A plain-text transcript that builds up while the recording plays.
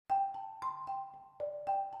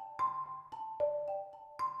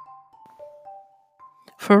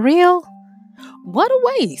For real? What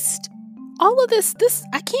a waste. All of this,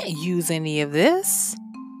 I can't use any of this.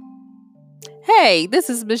 Hey, this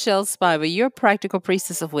is Michelle Spiva, your practical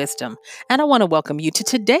priestess of wisdom, and I want to welcome you to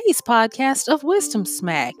today's podcast of Wisdom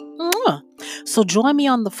Smack. So join me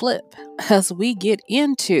on the flip as we get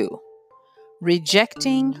into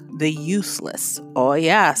rejecting the useless. Oh,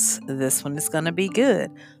 yes, this one is going to be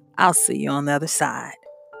good. I'll see you on the other side.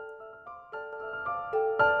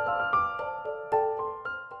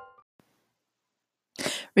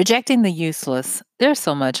 Rejecting the useless. There's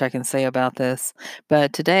so much I can say about this.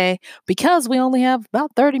 But today, because we only have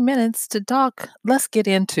about 30 minutes to talk, let's get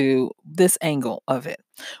into this angle of it.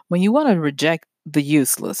 When you want to reject the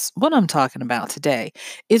useless, what I'm talking about today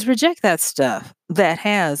is reject that stuff that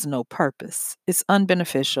has no purpose. It's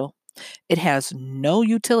unbeneficial. It has no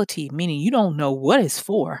utility, meaning you don't know what it's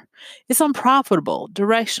for. It's unprofitable,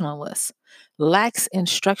 directionless, lacks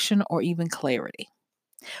instruction or even clarity.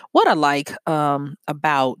 What I like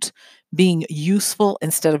about being useful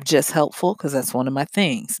instead of just helpful, because that's one of my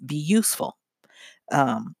things, be useful,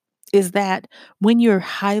 um, is that when you're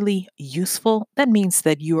highly useful, that means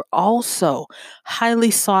that you're also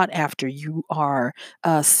highly sought after. You are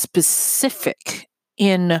specific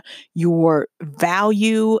in your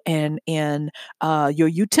value and in your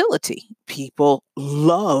utility. People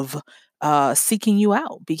love seeking you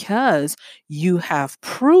out because you have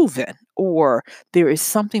proven or there is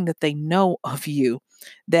something that they know of you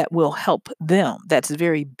that will help them, that's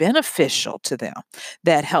very beneficial to them,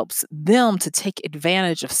 that helps them to take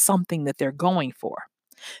advantage of something that they're going for.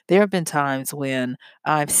 There have been times when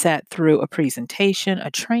I've sat through a presentation,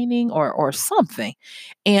 a training, or something,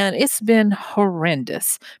 and it's been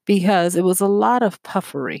horrendous because it was a lot of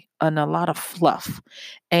puffery and a lot of fluff.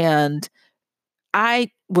 And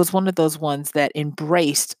I was one of those ones that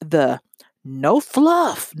embraced the no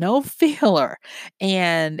fluff, no filler.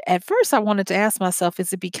 And at first, I wanted to ask myself,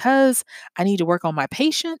 is it because I need to work on my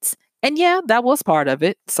patience? And yeah, that was part of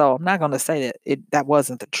it. So I'm not going to say that that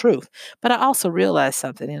wasn't the truth. But I also realized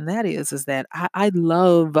something, and that is that I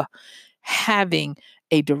love having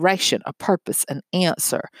a direction, a purpose, an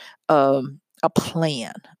answer, a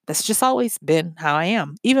plan. That's just always been how I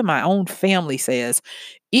am. Even my own family says,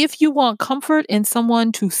 if you want comfort in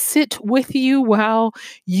someone to sit with you while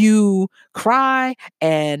you cry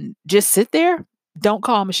and just sit there, don't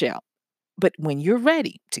call Michelle. But when you're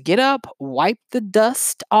ready to get up, wipe the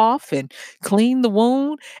dust off and clean the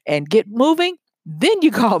wound and get moving, then you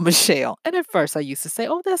call Michelle. And at first I used to say,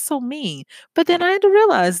 oh, that's so mean. But then I had to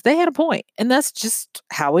realize they had a point, and that's just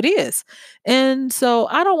how it is. And so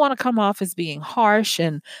I don't want to come off as being harsh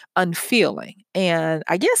and unfeeling. And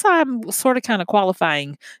I guess I'm sort of kind of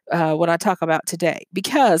qualifying what I talk about today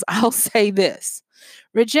because I'll say this: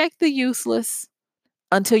 reject the useless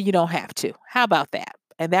until you don't have to. How about that?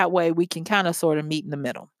 And that way we can kind of sort of meet in the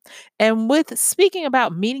middle. And with speaking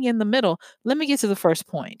about meeting in the middle, let me get to the first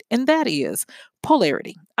point, and that is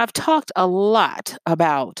polarity. I've talked a lot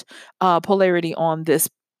about polarity on this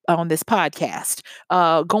podcast,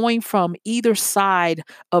 going from either side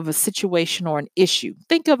of a situation or an issue.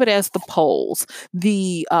 Think of it as the poles,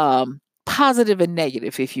 the positive and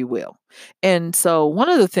negative, if you will. And so, one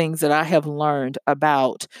of the things that I have learned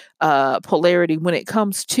about polarity when it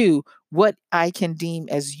comes to what I can deem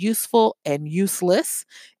as useful and useless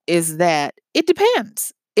is that it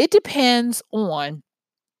depends. It depends on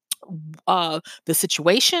the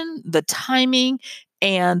situation, the timing,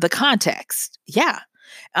 and the context. Yeah.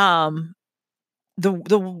 Um,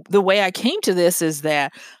 the way I came to this is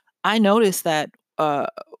that I noticed that uh,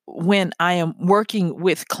 when I am working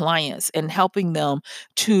with clients and helping them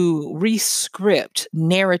to rescript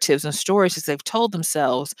narratives and stories that they've told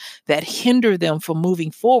themselves that hinder them from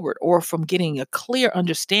moving forward or from getting a clear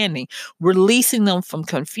understanding, releasing them from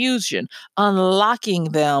confusion, unlocking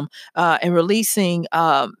them, and releasing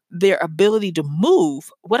their ability to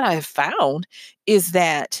move, what I have found is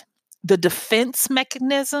that the defense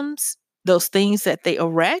mechanisms, those things that they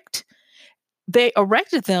erected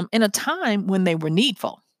them in a time when they were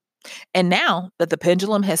needful. And now that the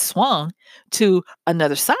pendulum has swung to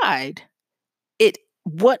another side, it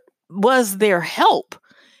what was their help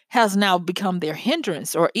has now become their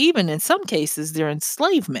hindrance, or even in some cases their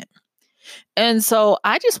enslavement. And so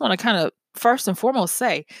I just want to kind of first and foremost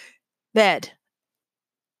say that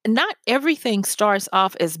not everything starts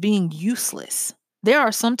off as being useless. There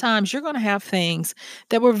are sometimes you're going to have things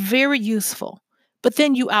that were very useful, but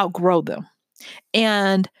then you outgrow them.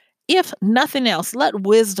 And if nothing else, let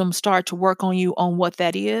wisdom start to work on you on what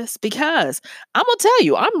that is, because I'm going to tell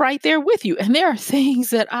you, I'm right there with you. And there are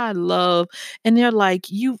things that I love, and they're like,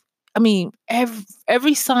 I mean,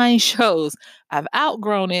 every sign shows I've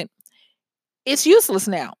outgrown it. It's useless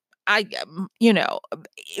now.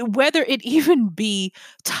 Whether it even be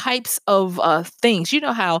types of things, you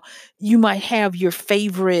know how you might have your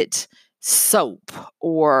favorite soap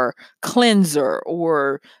or cleanser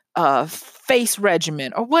or face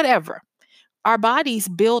regimen or whatever. Our bodies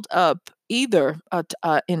build up either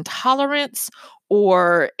intolerance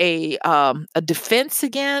or a defense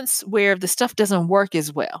against where the stuff doesn't work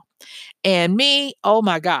as well. And me, oh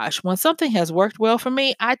my gosh, when something has worked well for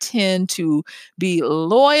me, I tend to be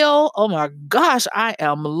loyal. Oh my gosh, I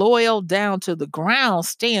am loyal down to the ground,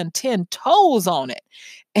 stand 10 toes on it.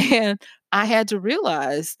 And I had to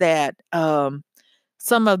realize that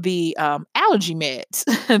some of the allergy meds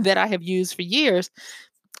that I have used for years,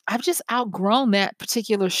 I've just outgrown that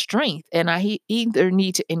particular strength. And either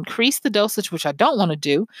need to increase the dosage, which I don't want to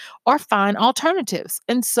do, or find alternatives.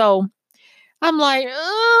 And so I'm like,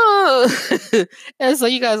 "Ugh." And so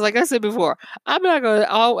you guys, like I said before, I'm not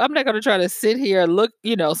gonna try to sit here and look,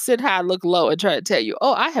 sit high, look low and try to tell you,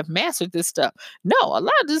 "Oh, I have mastered this stuff." No, a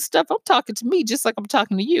lot of this stuff I'm talking to me just like I'm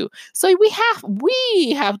talking to you. So we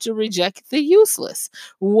have to reject the useless.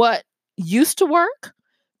 What used to work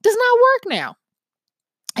does not work now.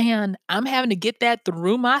 And I'm having to get that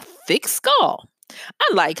through my thick skull.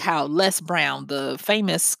 I like how Les Brown, the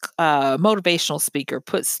famous motivational speaker,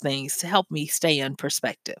 puts things to help me stay in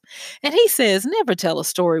perspective. And he says, never tell a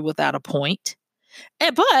story without a point,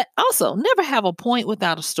 but also never have a point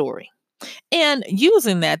without a story. And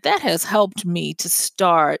using that has helped me to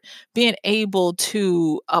start being able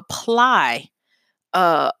to apply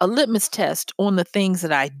a litmus test on the things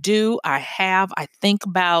that I do, I think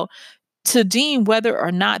about to deem whether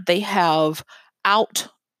or not they have out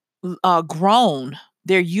grown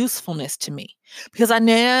their usefulness to me, because I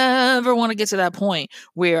never want to get to that point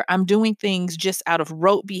where I'm doing things just out of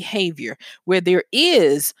rote behavior, where there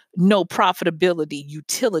is no profitability,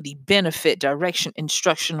 utility, benefit, direction,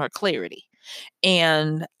 instruction, or clarity.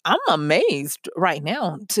 And I'm amazed right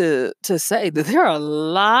now to say that there are a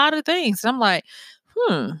lot of things. I'm like,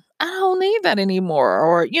 I don't need that anymore,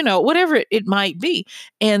 or whatever it might be.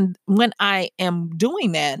 And when I am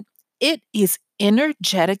doing that, it is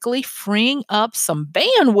energetically freeing up some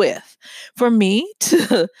bandwidth for me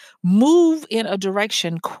to move in a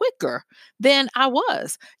direction quicker than I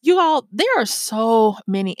was. You all, there are so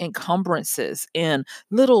many encumbrances and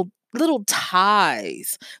little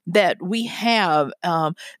ties that we have,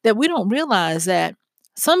 that we don't realize that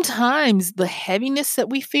sometimes the heaviness that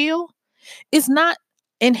we feel is not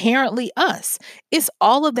inherently us. It's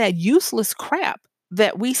all of that useless crap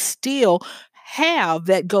that we still have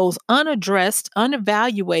that goes unaddressed,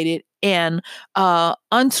 unevaluated, and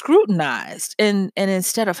unscrutinized. And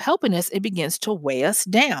instead of helping us, it begins to weigh us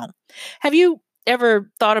down. Have you ever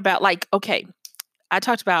thought about, like, okay, I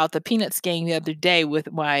talked about the Peanuts game the other day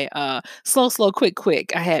with my Slow, Slow, Quick,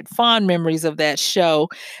 Quick. I had fond memories of that show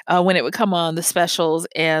when it would come on the specials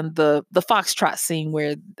and the foxtrot scene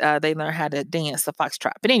where they learn how to dance the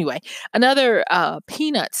foxtrot. But anyway, another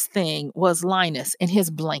Peanuts thing was Linus and his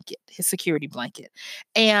blanket, his security blanket.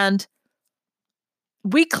 And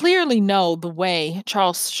we clearly know the way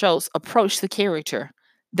Charles Schultz approached the character,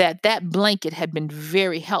 that blanket had been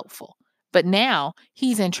very helpful. But now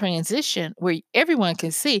he's in transition where everyone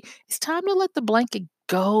can see it's time to let the blanket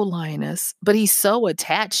go, Linus. But he's so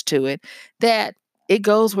attached to it that it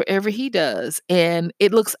goes wherever he does, and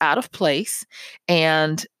it looks out of place,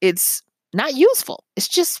 and it's not useful. It's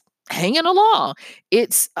just hanging along.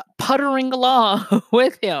 It's puttering along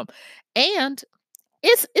with him. And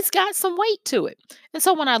it's got some weight to it. And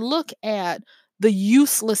so when I look at the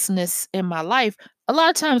uselessness in my life, a lot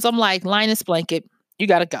of times I'm like, Linus Blanket, you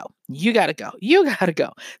gotta go. You gotta go. You gotta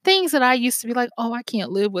go. Things that I used to be like, oh, I can't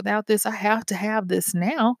live without this. I have to have this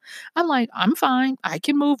now. I'm like, I'm fine. I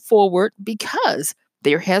can move forward because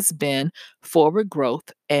there has been forward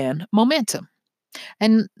growth and momentum.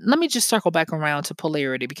 And let me just circle back around to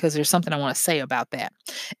polarity because there's something I want to say about that.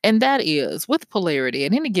 And that is, with polarity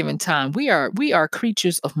at any given time, we are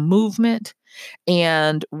creatures of movement,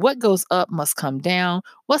 and what goes up must come down.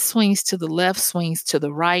 What swings to the left swings to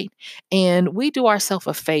the right. And we do ourselves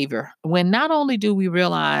a favor when not only do we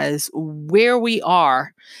realize where we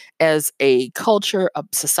are as a culture, a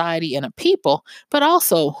society, and a people, but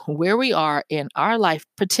also where we are in our life,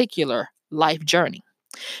 particular life journey.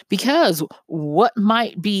 Because what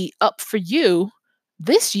might be up for you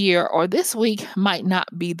this year or this week might not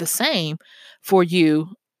be the same for you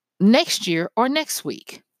next year or next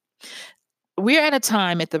week. We're at a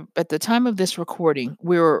time at the time of this recording,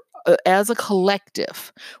 we're as a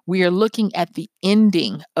collective, we are looking at the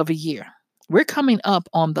ending of a year. We're coming up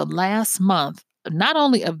on the last month, not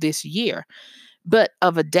only of this year, but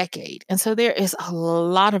of a decade. And so there is a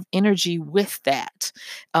lot of energy with that,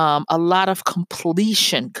 a lot of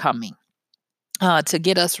completion coming. To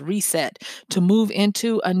get us reset, to move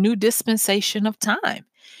into a new dispensation of time.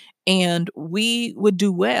 And we would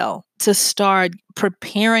do well to start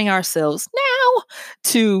preparing ourselves now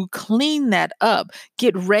to clean that up,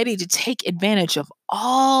 get ready to take advantage of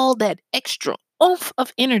all that extra oomph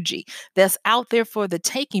of energy that's out there for the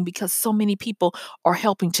taking because so many people are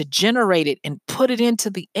helping to generate it and put it into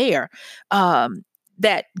the air.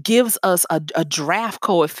 That gives us a draft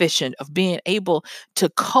coefficient of being able to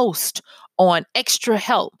coast on extra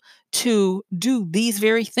help to do these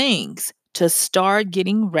very things, to start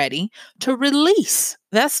getting ready to release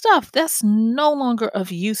that stuff that's no longer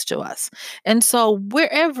of use to us. And so,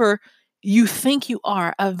 wherever you think you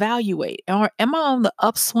are, evaluate, or am I on the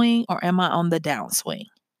upswing or am I on the downswing?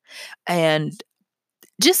 And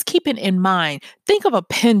just keep it in mind. Think of a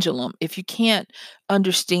pendulum if you can't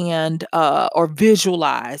understand or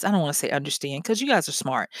visualize. I don't want to say understand because you guys are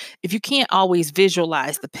smart. If you can't always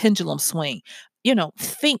visualize the pendulum swing, of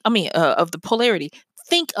the polarity,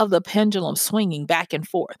 think of the pendulum swinging back and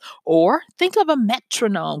forth, or think of a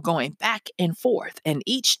metronome going back and forth. And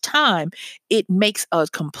each time it makes a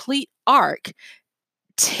complete arc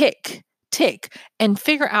tick, tick, and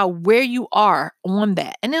figure out where you are on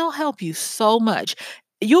that. And it'll help you so much.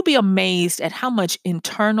 You'll be amazed at how much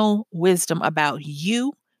internal wisdom about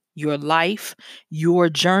you, your life, your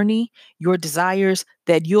journey, your desires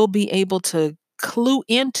that you'll be able to clue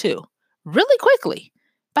into really quickly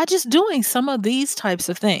by just doing some of these types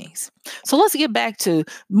of things. So let's get back to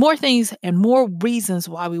more things and more reasons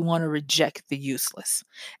why we want to reject the useless.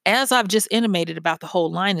 As I've just intimated about the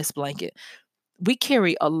whole Linus blanket, we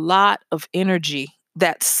carry a lot of energy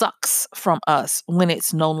that sucks from us when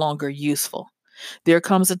it's no longer useful. There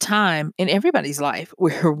comes a time in everybody's life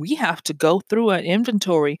where we have to go through an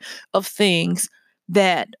inventory of things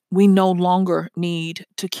that we no longer need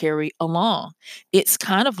to carry along. It's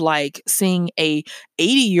kind of like seeing a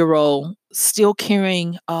 80-year-old still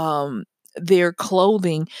carrying their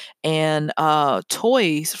clothing and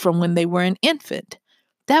toys from when they were an infant.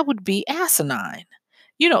 That would be asinine.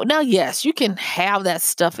 Now, yes, you can have that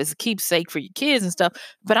stuff as a keepsake for your kids and stuff,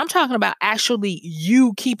 but I'm talking about actually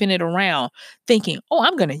you keeping it around thinking, oh,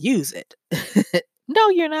 I'm going to use it. No,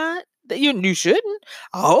 you're not. You shouldn't.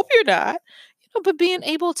 I hope you're not. But being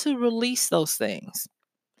able to release those things.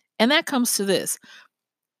 And that comes to this.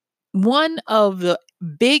 One of the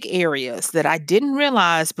big areas that I didn't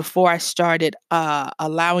realize before I started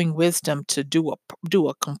allowing wisdom to do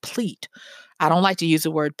a complete. I don't like to use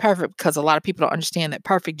the word perfect because a lot of people don't understand that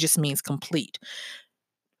perfect just means complete.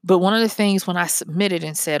 But one of the things when I submitted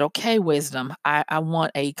and said, okay, wisdom, I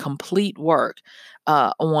want a complete work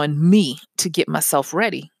on me to get myself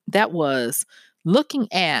ready, that was looking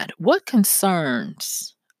at what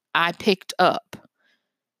concerns I picked up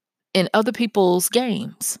in other people's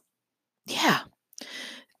games. Yeah.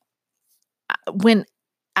 When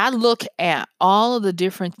I look at all of the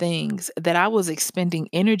different things that I was expending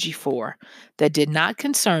energy for that did not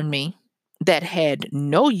concern me, that had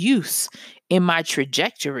no use in my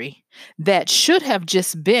trajectory, that should have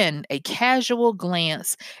just been a casual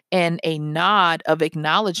glance and a nod of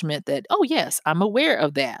acknowledgement that, oh, yes, I'm aware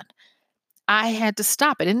of that. I had to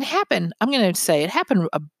stop it. And it happened, I'm going to say it happened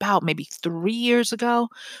about maybe 3 years ago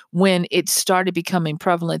when it started becoming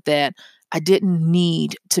prevalent that I didn't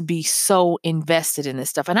need to be so invested in this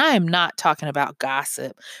stuff. And I am not talking about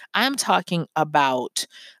gossip. I'm talking about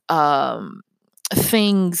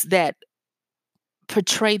things that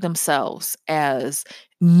portray themselves as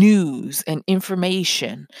news and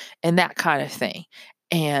information and that kind of thing.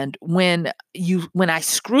 And when I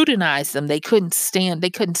scrutinized them, they couldn't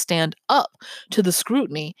stand up to the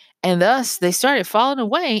scrutiny. And thus they started falling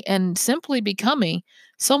away and simply becoming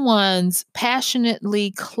someone's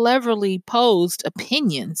passionately, cleverly posed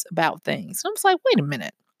opinions about things. And I was like, wait a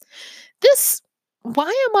minute, this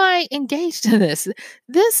why am I engaged in this?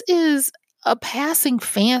 This is a passing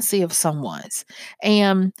fancy of someone's.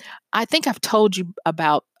 And I think I've told you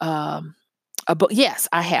about a book. Yes,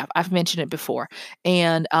 I have. I've mentioned it before.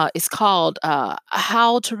 And it's called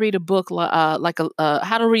How to Read a Book How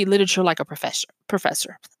to Read Literature Like a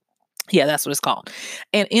Professor. Yeah, that's what it's called.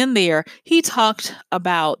 And in there, he talked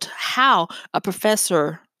about how a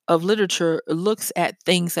professor of literature looks at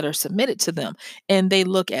things that are submitted to them, and they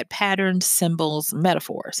look at patterns, symbols,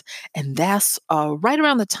 metaphors. And that's right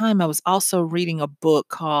around the time I was also reading a book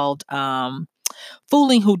called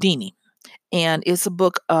Fooling Houdini. And it's a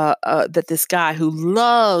book that this guy who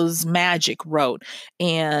loves magic wrote.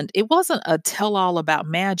 And it wasn't a tell all about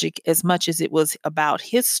magic as much as it was about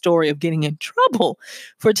his story of getting in trouble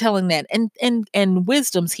for telling that, and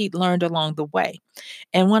wisdoms he'd learned along the way.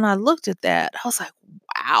 And when I looked at that, I was like,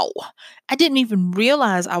 wow, I didn't even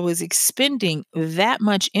realize I was expending that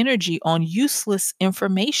much energy on useless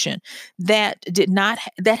information that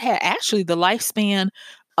that had actually the lifespan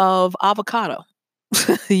of avocado.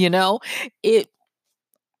 you know, it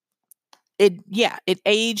it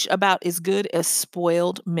aged about as good as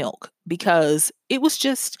spoiled milk because it was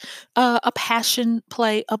just a passion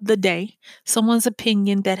play of the day, someone's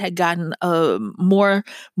opinion that had gotten more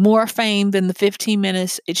fame than the 15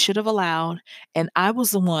 minutes it should have allowed, and I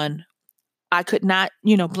was the one. I could not,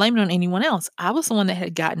 blame it on anyone else. I was the one that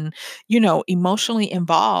had gotten, emotionally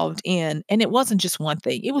involved in, and it wasn't just one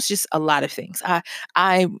thing. It was just a lot of things. I,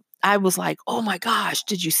 I was like, oh my gosh,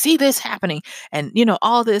 did you see this happening? And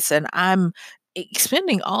all this, and I'm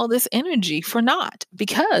expending all this energy for naught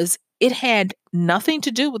because it had nothing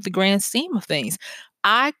to do with the grand scheme of things.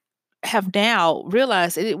 I have now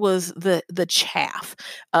realized that it was the chaff.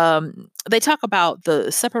 They talk about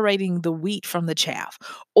the separating the wheat from the chaff,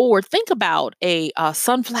 or think about a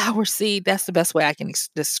sunflower seed. That's the best way I can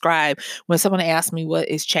describe when someone asks me what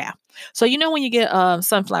is chaff. So when you get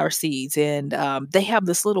sunflower seeds, and they have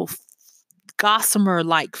this little gossamer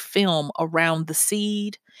like film around the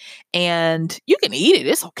seed, and you can eat it.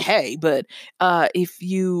 It's okay, but if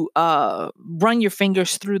you run your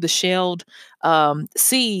fingers through the shelled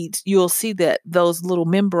seeds, you'll see that those little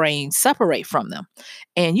membranes separate from them,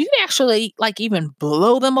 and you can actually like even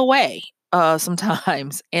blow them away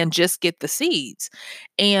sometimes and just get the seeds.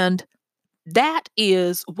 And that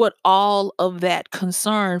is what all of that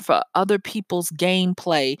concern for other people's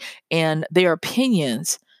gameplay and their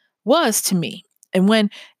opinions was to me.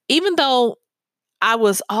 And even though I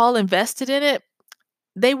was all invested in it,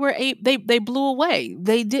 they blew away.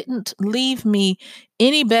 They didn't leave me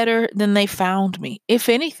any better than they found me. If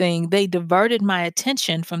anything, they diverted my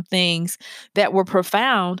attention from things that were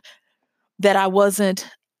profound that I wasn't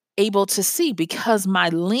able to see because my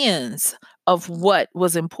lens of what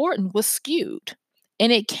was important was skewed.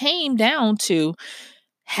 And it came down to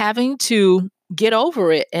having to get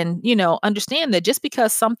over it and, understand that just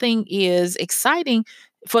because something is exciting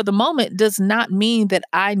for the moment does not mean that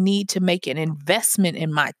I need to make an investment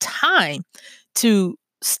in my time to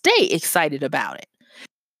stay excited about it.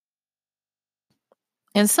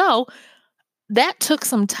 And so that took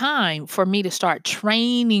some time for me to start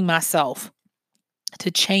training myself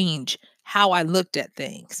to change how I looked at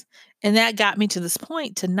things. And that got me to this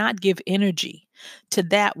point to not give energy to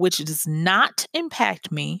that which does not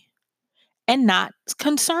impact me and not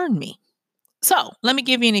concern me. So let me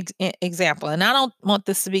give you an example. And I don't want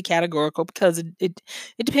this to be categorical because it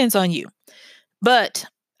depends on you. But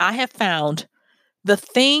I have found the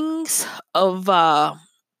things of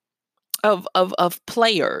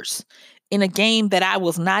players in a game that I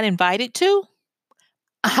was not invited to.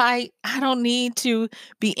 I don't need to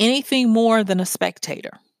be anything more than a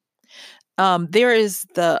spectator. There is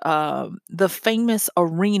the famous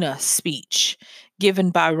arena speech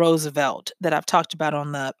given by Roosevelt that I've talked about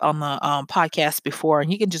on the podcast before,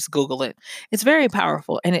 and you can just Google it. It's very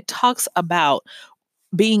powerful, and it talks about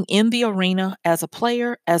being in the arena as a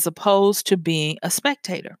player as opposed to being a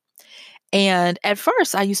spectator. And at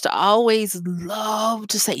first, I used to always love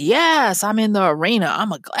to say, "Yes, I'm in the arena.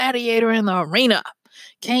 I'm a gladiator in the arena.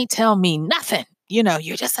 Can't tell me nothing.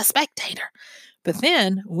 You're just a spectator." But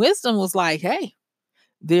then wisdom was like, hey,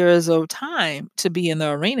 there is a time to be in the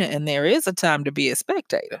arena and there is a time to be a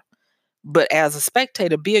spectator. But as a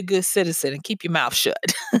spectator, be a good citizen and keep your mouth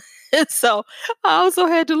shut. And so I also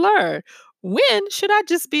had to learn, when should I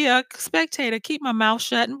just be a spectator, keep my mouth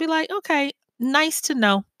shut and be like, okay, nice to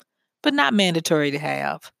know, but not mandatory to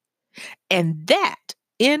have. And that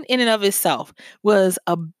in and of itself was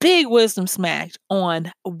a big wisdom smack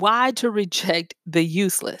on why to reject the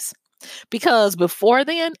useless. Because before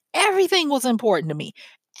then, everything was important to me.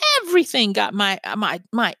 Everything got my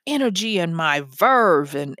energy and my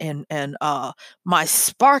verve and my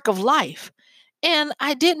spark of life. And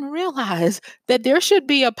I didn't realize that there should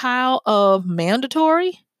be a pile of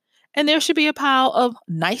mandatory and there should be a pile of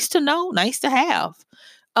nice to know, nice to have,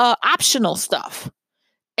 optional stuff.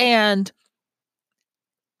 And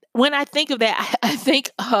when I think of that, I think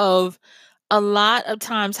of a lot of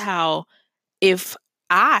times how, if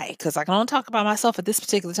because I can only talk about myself at this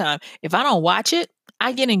particular time, if I don't watch it,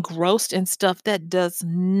 I get engrossed in stuff that does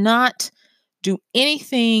not do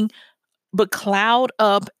anything but cloud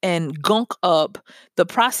up and gunk up the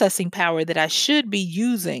processing power that I should be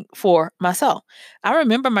using for myself. I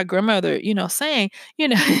remember my grandmother, saying,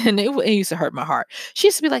 and it used to hurt my heart. She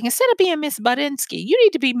used to be like, instead of being Miss Budinsky, you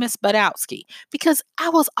need to be Miss Budowski, because I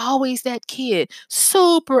was always that kid,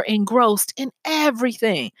 super engrossed in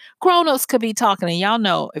everything. Grown-ups could be talking, and y'all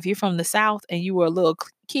know, if you're from the South and you were a little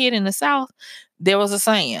kid in the South, there was a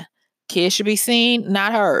saying, kids should be seen,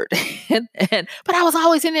 not heard. But I was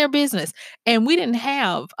always in their business. And we didn't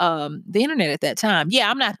have the internet at that time.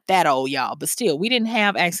 Yeah, I'm not that old, y'all, but still, we didn't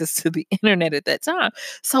have access to the internet at that time.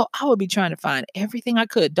 So I would be trying to find everything I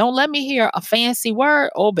could. Don't let me hear a fancy word.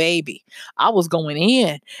 Oh, baby. I was going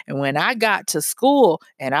in. And when I got to school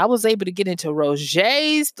and I was able to get into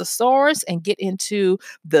Roget's thesaurus and get into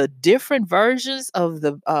the different versions of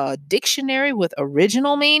the dictionary with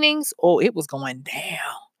original meanings, oh, it was going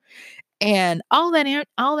down. And all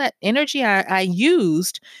that energy I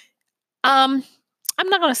used, um, I'm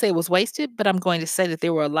not gonna say it was wasted, but I'm going to say that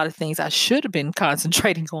there were a lot of things I should have been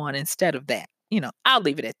concentrating on instead of that. I'll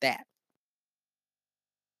leave it at that.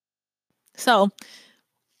 So,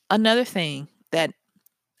 another thing that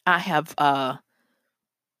I have,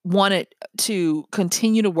 wanted to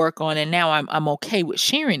continue to work on, and now I'm okay with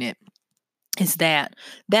sharing it, is that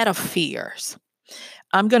of fears.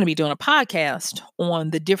 I'm gonna be doing a podcast on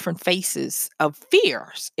the different faces of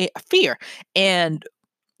fear, and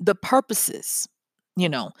the purposes. You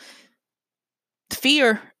know,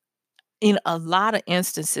 fear, in a lot of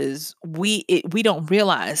instances, we don't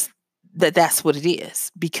realize that that's what it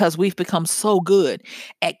is, because we've become so good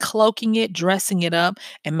at cloaking it, dressing it up,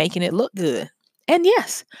 and making it look good. And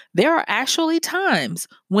yes, there are actually times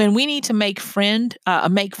when we need to make friends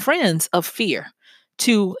of fear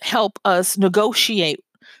to help us negotiate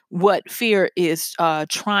what fear is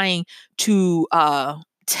trying to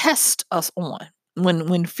test us on.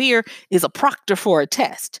 When fear is a proctor for a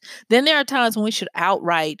test, then there are times when we should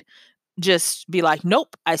outright just be like,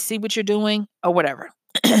 nope, I see what you're doing, or whatever.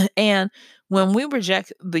 And when we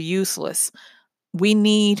reject the useless, we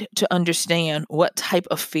need to understand what type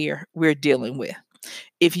of fear we're dealing with.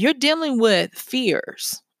 If you're dealing with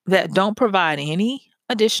fears that don't provide any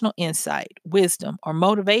additional insight, wisdom, or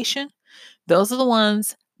motivation, those are the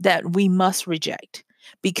ones that we must reject,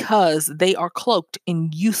 because they are cloaked in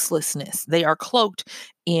uselessness. They are cloaked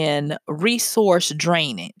in resource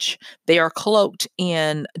drainage. They are cloaked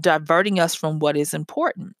in diverting us from what is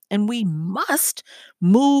important. And we must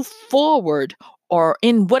move forward, or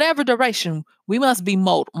in whatever direction, we must be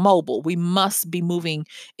mobile. We must be moving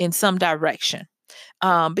in some direction.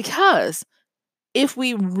 Because if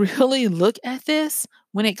we really look at this,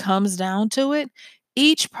 when it comes down to it,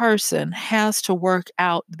 each person has to work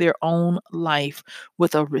out their own life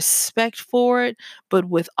with a respect for it, but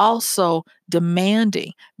with also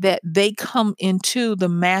demanding that they come into the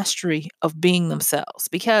mastery of being themselves.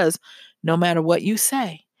 Because no matter what you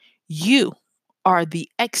say, you are the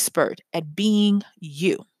expert at being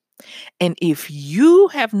you. And if you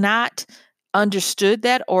have not understood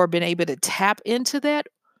that or been able to tap into that,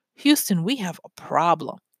 Houston, we have a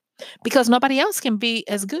problem, because nobody else can be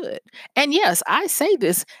as good. And yes, I say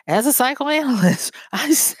this as a psychoanalyst.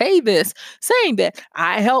 I say this saying that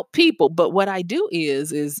I help people, but what I do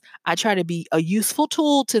is I try to be a useful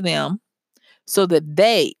tool to them so that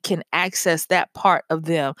they can access that part of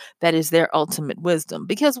them that is their ultimate wisdom,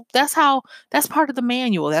 because that's part of the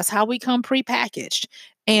manual. That's how we come prepackaged.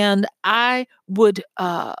 And I would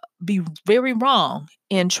be very wrong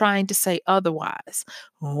in trying to say otherwise.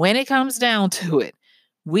 When it comes down to it,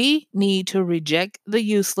 we need to reject the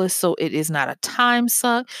useless, so it is not a time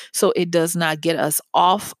suck, so it does not get us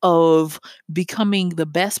off of becoming the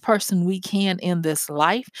best person we can in this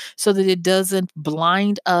life, so that it doesn't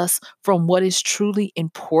blind us from what is truly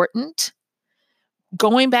important.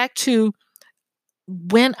 Going back to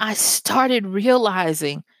when I started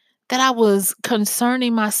realizing that I was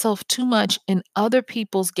concerning myself too much in other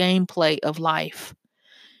people's gameplay of life,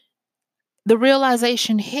 the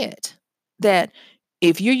realization hit that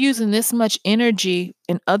if you're using this much energy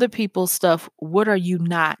in other people's stuff, what are you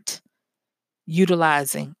not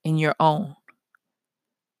utilizing in your own?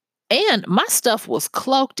 And my stuff was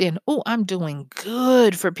cloaked in, oh, I'm doing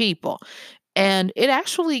good for people. And it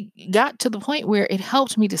actually got to the point where it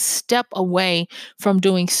helped me to step away from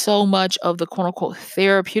doing so much of the quote unquote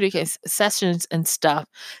therapeutic sessions and stuff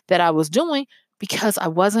that I was doing, because I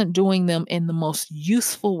wasn't doing them in the most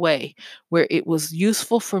useful way where it was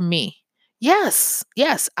useful for me. Yes,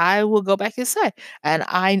 yes, I will go back and say, and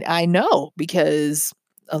I know, because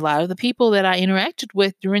a lot of the people that I interacted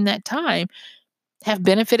with during that time have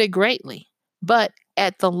benefited greatly, but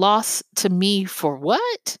at the loss to me for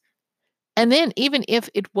what? And then even if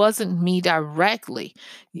it wasn't me directly,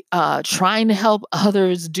 trying to help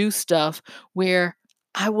others do stuff where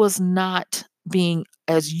I was not being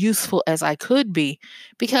as useful as I could be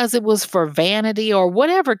because it was for vanity or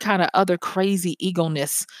whatever kind of other crazy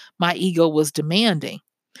egoness my ego was demanding.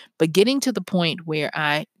 But getting to the point where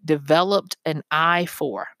I developed an eye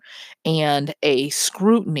for and a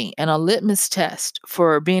scrutiny and a litmus test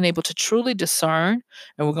for being able to truly discern,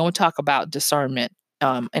 and we're going to talk about discernment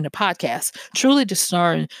in a podcast, truly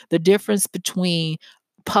discern the difference between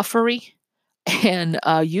puffery and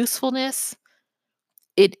usefulness.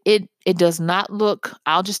 It does not look,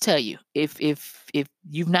 I'll just tell you, if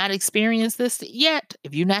you've not experienced this yet,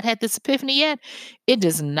 if you've not had this epiphany yet, it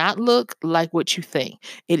does not look like what you think.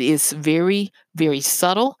 It is very, very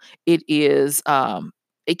subtle. It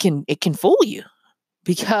can fool you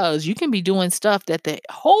because you can be doing stuff that the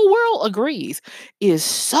whole world agrees is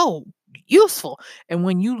so useful. And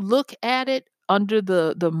when you look at it under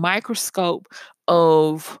the microscope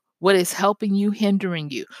of what is helping you,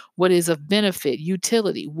 hindering you, what is of benefit,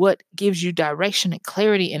 utility, what gives you direction and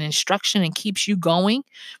clarity and instruction and keeps you going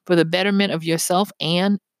for the betterment of yourself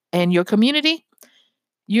and your community,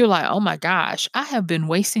 you're like, "Oh my gosh, I have been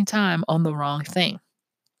wasting time on the wrong thing."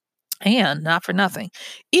 And not for nothing,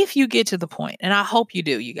 if you get to the point, and I hope you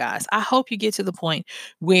do, you guys, I hope you get to the point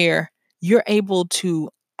where you're able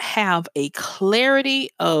to have a clarity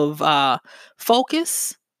of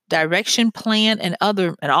focus, direction, plan, and all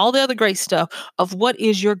the other great stuff of what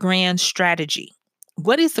is your grand strategy.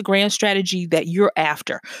 What is the grand strategy that you're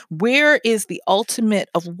after? Where is the ultimate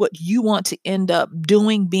of what you want to end up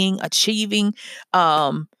doing, being, achieving?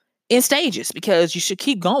 In stages, because you should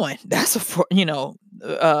keep going. That's one of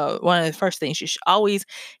the first things. You should always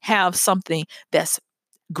have something that's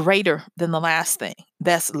greater than the last thing.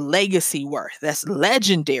 That's legacy worth. That's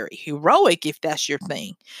legendary, heroic if that's your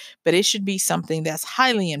thing. But it should be something that's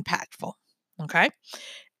highly impactful. Okay?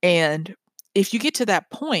 And if you get to that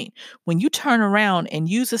point, when you turn around and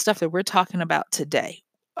use the stuff that we're talking about today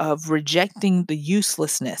of rejecting the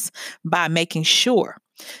uselessness by making sure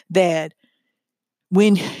that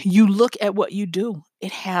when you look at what you do,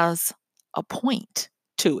 it has a point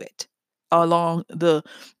to it along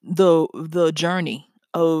the journey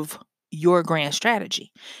of your grand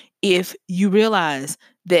strategy. If you realize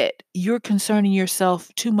that you're concerning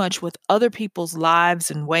yourself too much with other people's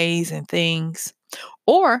lives and ways and things,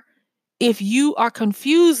 or if you are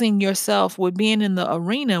confusing yourself with being in the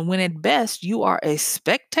arena when at best you are a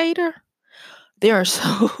spectator, there are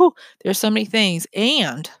so there's so many things.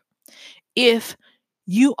 And if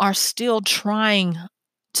you are still trying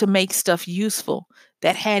to make stuff useful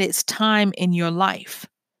that had its time in your life,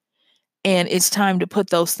 and it's time to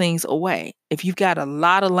put those things away. If you've got a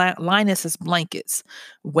lot of Linus's blankets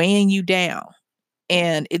weighing you down,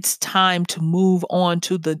 and it's time to move on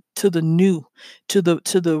to the new, to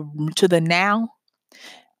the now,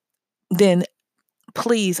 then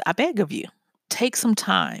please, I beg of you, take some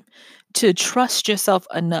time to trust yourself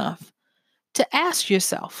enough to ask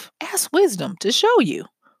wisdom to show you,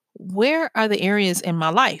 where are the areas in my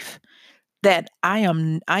life that I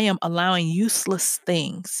am allowing useless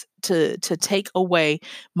things to take away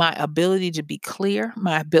my ability to be clear,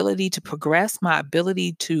 my ability to progress, my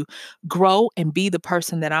ability to grow and be the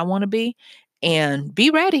person that I want to be. And be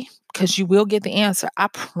ready, because you will get the answer. I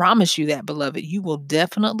promise you that, beloved. You will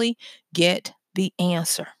definitely get the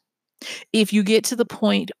answer. If you get to the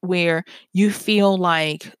point where you feel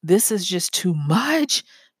like this is just too much,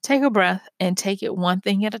 take a breath and take it one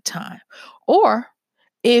thing at a time. Or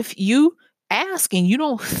if you ask and you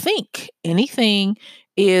don't think anything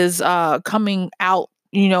is coming out,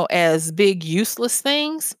 as big useless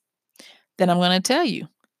things, then I'm going to tell you,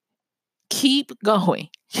 keep going.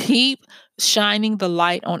 Keep shining the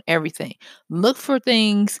light on everything. Look for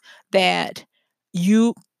things that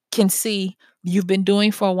you can see you've been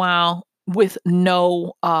doing for a while with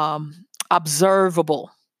no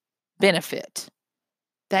observable benefit.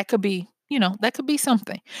 That could be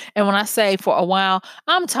something. And when I say for a while,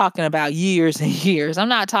 I'm talking about years and years. I'm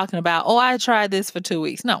not talking about, oh, I tried this for 2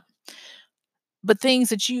 weeks. No, but things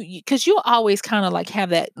that because you'll always kind of like have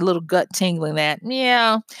that little gut tingling that,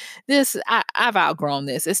 yeah, I've outgrown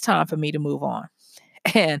this. It's time for me to move on.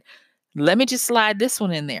 And let me just slide this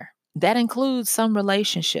one in there. That includes some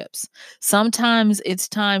relationships. Sometimes it's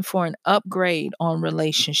time for an upgrade on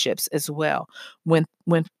relationships as well, when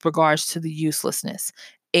regards to the uselessness.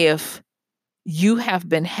 If you have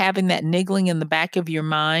been having that niggling in the back of your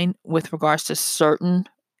mind with regards to certain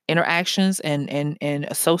interactions and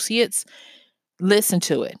associates, listen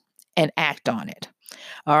to it and act on it.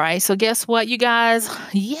 All right. So, guess what, you guys?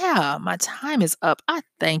 Yeah, my time is up. I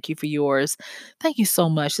thank you for yours. Thank you so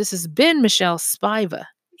much. This has been Michelle Spiva,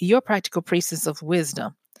 your practical priestess of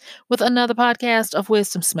wisdom, with another podcast of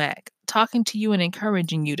Wisdom Smack, talking to you and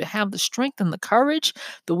encouraging you to have the strength and the courage,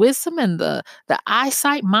 the wisdom and the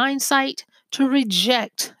eyesight, mindsight to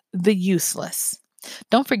reject the useless.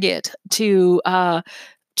 Don't forget to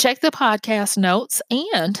check the podcast notes.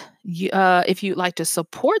 And if you'd like to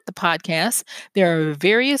support the podcast, there are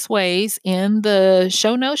various ways in the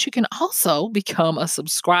show notes. You can also become a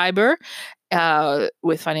subscriber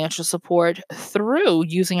with financial support through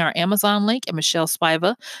using our Amazon link at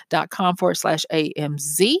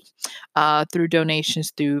michellespiva.com/AMZ, through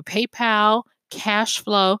donations through PayPal,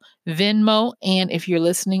 Cashflow, Venmo, and if you're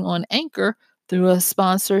listening on Anchor, through a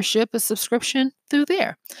sponsorship, a subscription through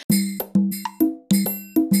there.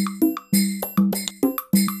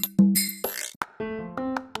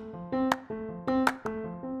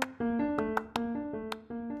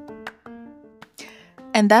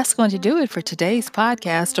 And that's going to do it for today's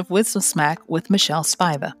podcast of Wisdom Smack with Michelle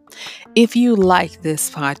Spiva. If you like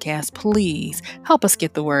this podcast, please help us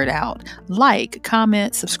get the word out. Like,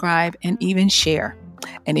 comment, subscribe, and even share.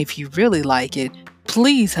 And if you really like it,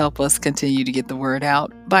 please help us continue to get the word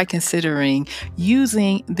out by considering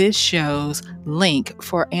using this show's link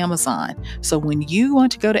for Amazon. So when you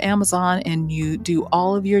want to go to Amazon and you do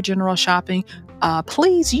all of your general shopping,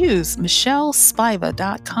 please use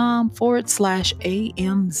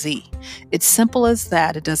michellespiva.com/AMZ. It's simple as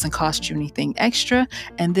that. It doesn't cost you anything extra,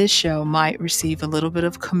 and this show might receive a little bit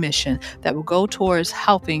of commission that will go towards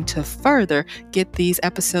helping to further get these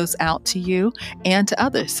episodes out to you and to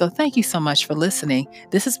others. So thank you so much for listening.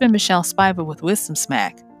 This has been Michelle Spiva with Wisdom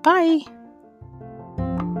Smack. Bye.